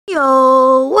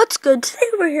Yo, what's good? Today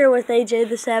we're here with AJ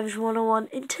the Savage 101,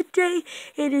 and today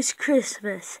it is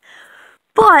Christmas.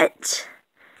 But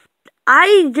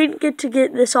I didn't get to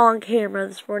get this on camera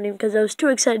this morning because I was too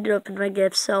excited to open my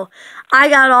gifts. So I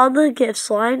got all the gifts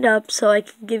lined up so I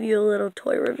can give you a little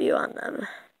toy review on them.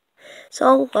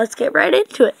 So let's get right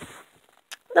into it.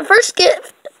 The first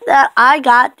gift that I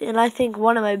got, and I think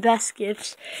one of my best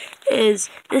gifts, is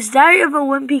this Diary of a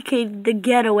Wimpy Kid, The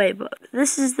Getaway book.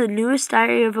 This is the newest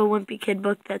Diary of a Wimpy Kid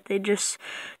book that they just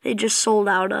sold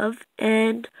out of.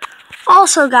 And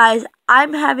also, guys,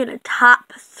 I'm having a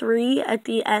top 3 at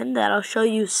the end that I'll show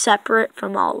you separate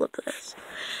from all of this.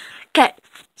 Okay,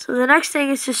 so the next thing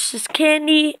is just this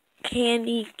candy cane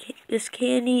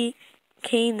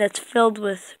that's filled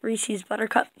with Reese's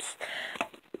Buttercups.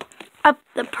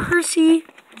 The Percy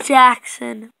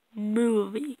Jackson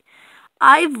movie.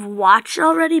 I've watched it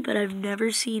already, but I've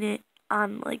never seen it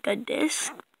on like a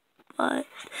disc.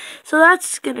 So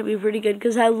that's gonna be pretty good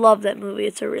because I love that movie.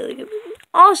 It's a really good movie.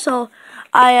 Also,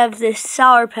 I have this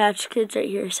Sour Patch Kids right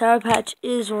here. Sour Patch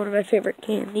is one of my favorite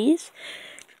candies.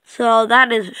 So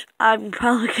I'm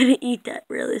probably gonna eat that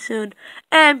really soon.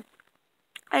 And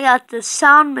I got the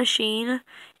sound machine.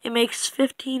 It makes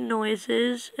 15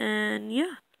 noises, and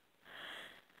yeah.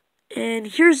 And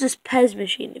here's this Pez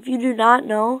machine. If you do not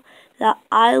know that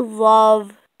I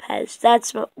love Pez,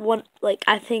 that's one,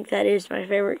 I think that is my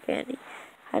favorite candy.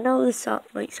 I know this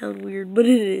might sound weird, but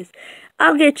it is.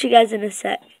 I'll get you guys in a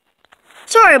sec.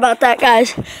 Sorry about that,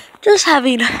 guys. Just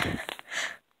having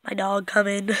my dog come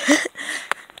in.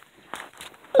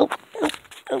 Oh,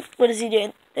 what is he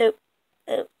doing?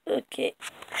 Okay.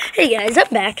 Hey guys, I'm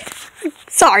back.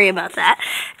 Sorry about that.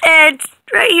 And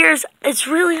right here it's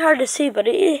really hard to see, but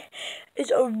it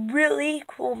is a really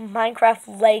cool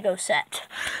Minecraft Lego set.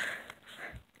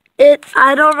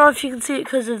 I don't know if you can see it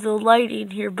because of the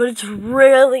lighting here, but it's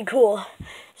really cool.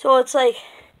 So it's like,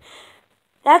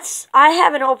 I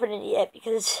haven't opened it yet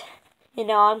because,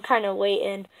 I'm kind of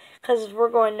waiting because we're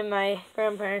going to my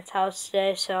grandparents' house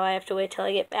today, so I have to wait till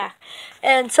I get back.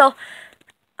 And so,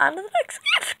 on to the next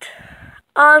gift.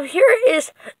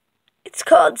 It's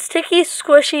called Sticky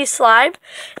Squishy Slime.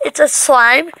 It's a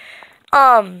slime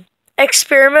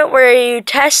experiment where you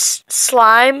test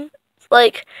slime.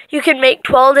 Like, you can make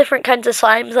 12 different kinds of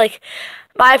slimes. Like,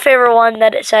 my favorite one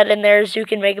that it said in there is you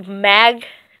can make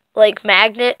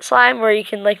magnet slime where you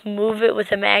can, move it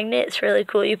with a magnet. It's really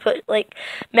cool. You put,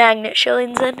 magnet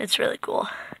shillings in. It's really cool.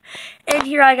 And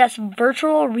here I got some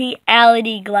virtual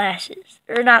reality glasses.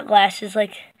 Or not glasses,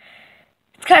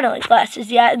 it's kind of like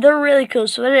glasses, yeah. They're really cool.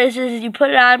 So what it is you put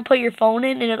it on, put your phone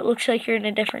in, and it looks like you're in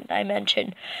a different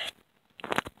dimension.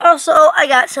 Also, I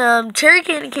got some cherry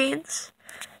candy canes,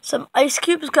 some Ice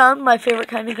Cubes gum, my favorite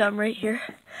kind of gum right here.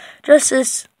 Just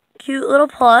this cute little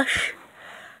plush.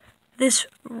 This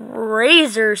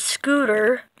Razor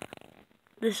scooter.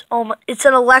 It's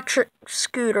an electric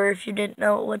scooter, if you didn't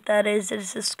know what that is.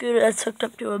 It's a scooter that's hooked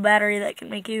up to a battery that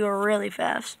can make you go really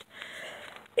fast.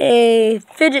 A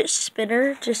fidget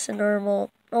spinner, just a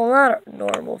normal, not a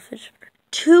normal fidget spinner.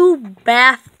 2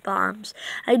 bath bombs.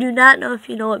 I do not know if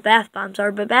you know what bath bombs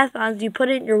are, but bath bombs, you put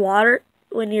it in your water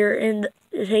when you're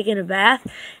taking a bath,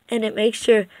 and it makes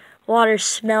your water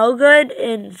smell good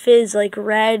and fizz like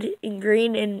red and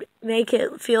green and make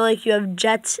it feel like you have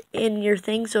jets in your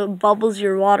thing, so it bubbles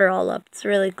your water all up. It's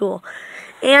really cool.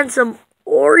 And some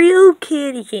Oreo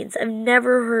candy canes. I've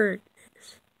never heard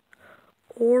this.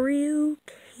 Oreo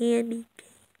candy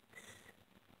canes.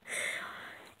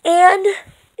 And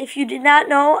if you did not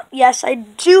know, yes, I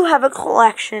do have a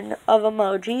collection of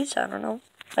emojis. I don't know.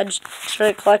 I just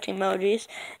started collecting emojis.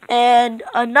 And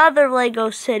another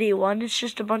Lego City one. It's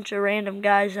just a bunch of random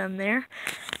guys on there.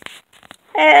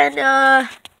 And there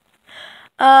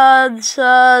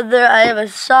I have a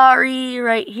sorry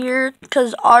right here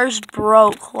because ours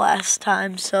broke last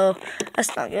time, so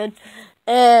that's not good.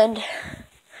 And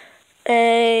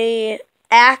a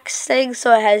Axe thing,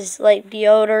 so it has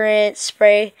deodorant,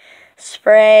 spray,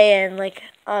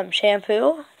 and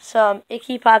shampoo. Some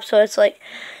Icky Pop, so it's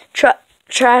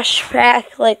trash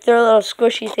pack, they're little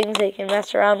squishy things that you can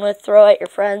mess around with, throw at your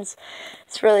friends.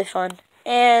 It's really fun.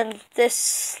 And this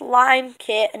slime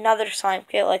kit, another slime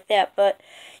kit like that, but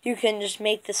you can just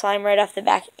make the slime right off the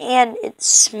back, and it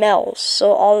smells,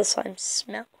 so all the slimes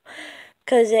smell.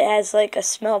 Because it has a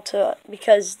smell to it,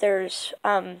 because there's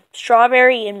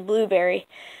strawberry and blueberry.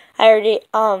 I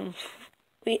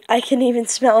can even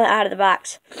smell it out of the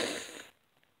box.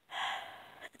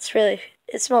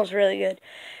 It smells really good.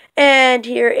 And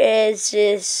here is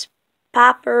this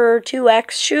Popper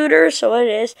 2X shooter. So what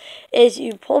it is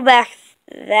you pull back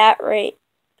that right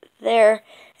there,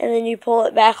 and then you pull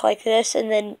it back like this,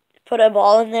 and then put a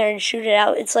ball in there and shoot it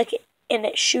out. It's like, and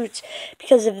it shoots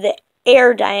because of the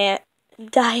air diameter.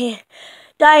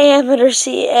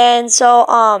 See, and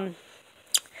so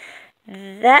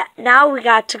that now we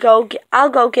got to go. I'll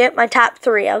go get my top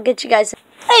 3. I'll get you guys.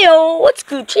 Hey yo, what's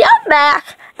Gucci? I'm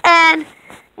back, and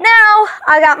now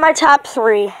I got my top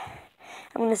 3.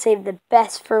 I'm gonna save the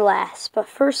best for last, but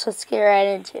first let's get right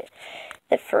into it.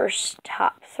 The first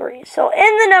top 3. So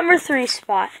in the number 3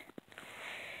 spot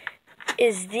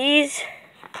is these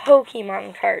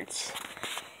Pokemon cards.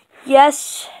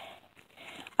 Yes,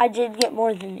 I did get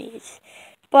more than these,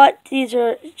 but these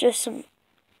are just some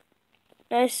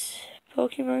nice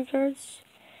Pokemon cards.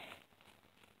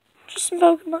 Just some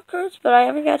Pokemon cards, but I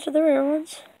haven't got to the rare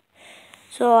ones.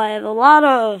 So I have a lot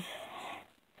of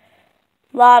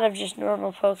just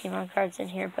normal Pokemon cards in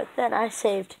here, but then I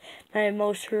saved my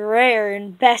most rare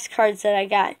and best cards that I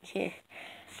got here.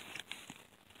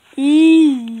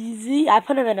 Easy. I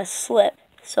put them in a slip.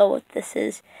 So what this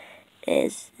is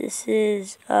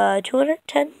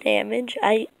 210 damage.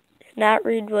 I did not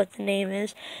read what the name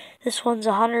is. This one's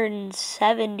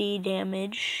 170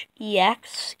 damage.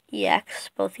 EX,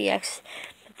 both EX.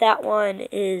 But that one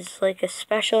is like a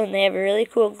special, and they have a really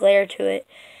cool glare to it.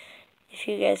 If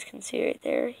you guys can see right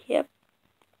there. Yep.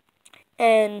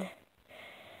 And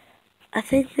I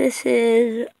think this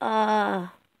is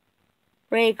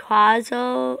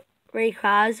Rayquaza.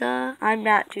 I'm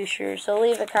not too sure. So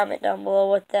leave a comment down below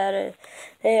what that is.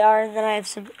 They are. And then I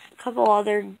have a couple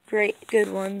other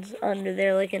good ones under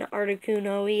there, like an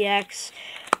Articuno EX.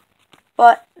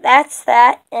 But that's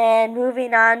that. And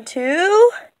moving on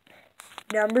to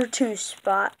number 2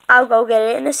 spot. I'll go get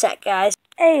it in a sec, guys.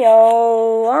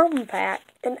 Heyo, I'm back.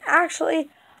 And actually,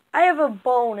 I have a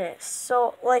bonus.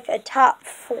 So, like a top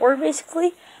 4,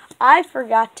 basically. I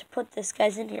forgot to put this,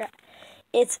 guys, in here.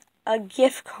 It's a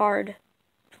gift card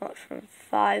from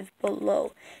Five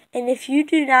Below. And if you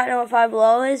do not know what Five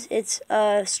Below is, it's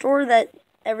a store that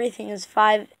everything is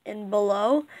 5 and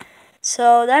below.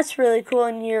 So, that's really cool.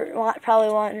 And you're probably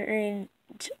wondering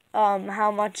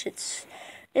how much it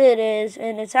is.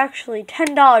 And it's actually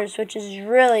 $10, which is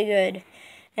really good.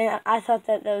 And I thought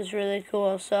that was really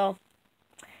cool, so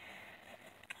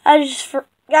I just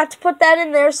forgot to put that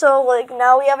in there. So, like,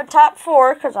 now we have a top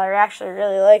 4, because I actually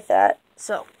really like that.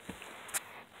 So,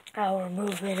 now we're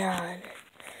moving on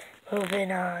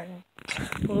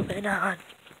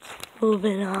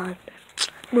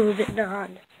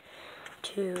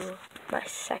to my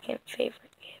second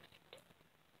favorite gift.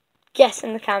 Guess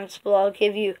in the comments below. I'll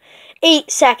give you 8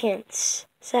 seconds.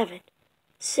 7,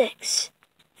 6,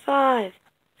 5,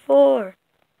 4,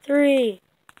 3,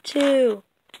 2,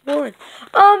 1.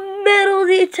 A metal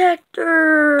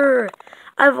detector!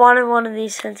 I've wanted one of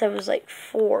these since I was like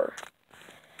 4.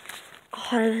 Oh,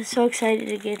 I was so excited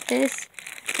to get this.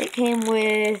 It came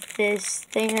with this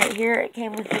thing right here. It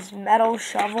came with this metal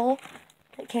shovel.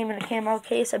 It came in a camo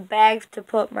case, a bag to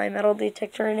put my metal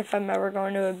detector in if I'm ever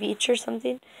going to a beach or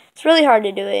something. It's really hard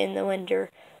to do it in the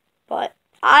winter, but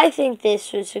I think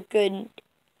this was a good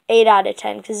 8 out of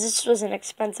 10, because this was an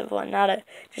expensive one, not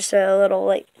just a little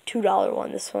like $2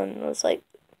 one. This one was like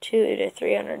 $200 to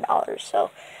 $300,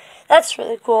 so that's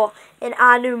really cool. And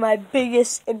on to my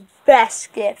biggest and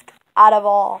best gift out of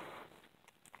all.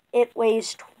 It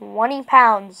weighs 20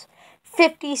 pounds,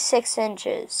 56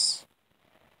 inches.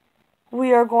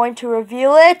 We are going to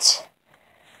reveal it.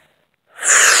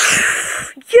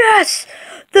 Yes!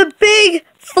 The big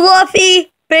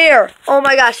fluffy bear. Oh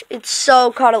my gosh, it's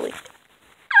so cuddly.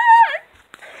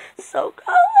 So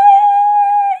cuddly.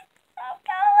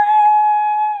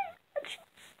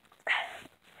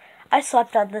 I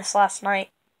slept on this last night.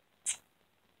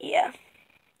 Yeah.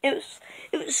 It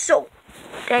was so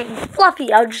dang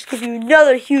fluffy. I'll just give you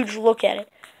another huge look at it.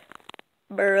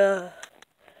 Bruh.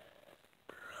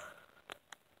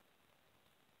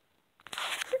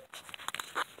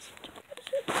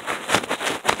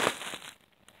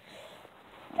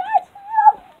 That's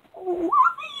how fluffy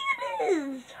it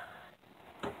is.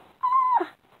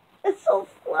 It's so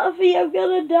fluffy, I'm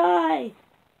gonna die.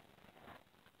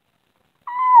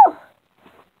 Oh,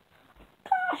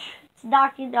 gosh, it's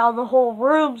knocking down the whole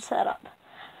room setup.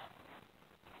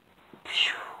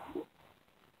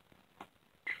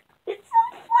 It's so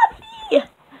fluffy.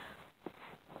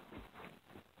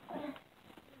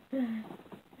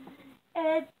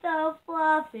 It's so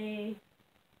fluffy.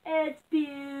 It's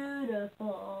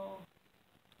beautiful.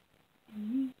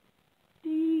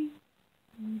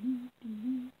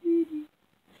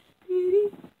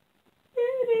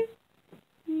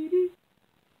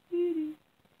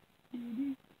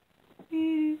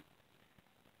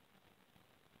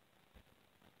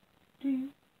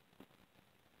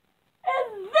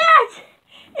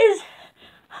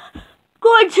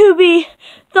 going to be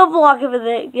the vlog of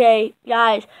the day,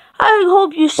 guys. I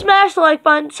hope you smash the like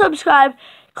button, subscribe,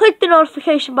 click the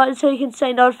notification button so you can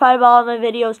stay notified about all my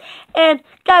videos. And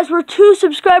guys, we're 2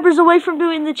 subscribers away from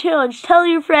doing the challenge. Tell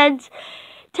your friends.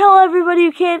 Tell everybody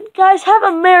you can. Guys, have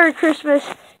a Merry Christmas.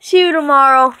 See you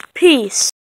tomorrow. Peace.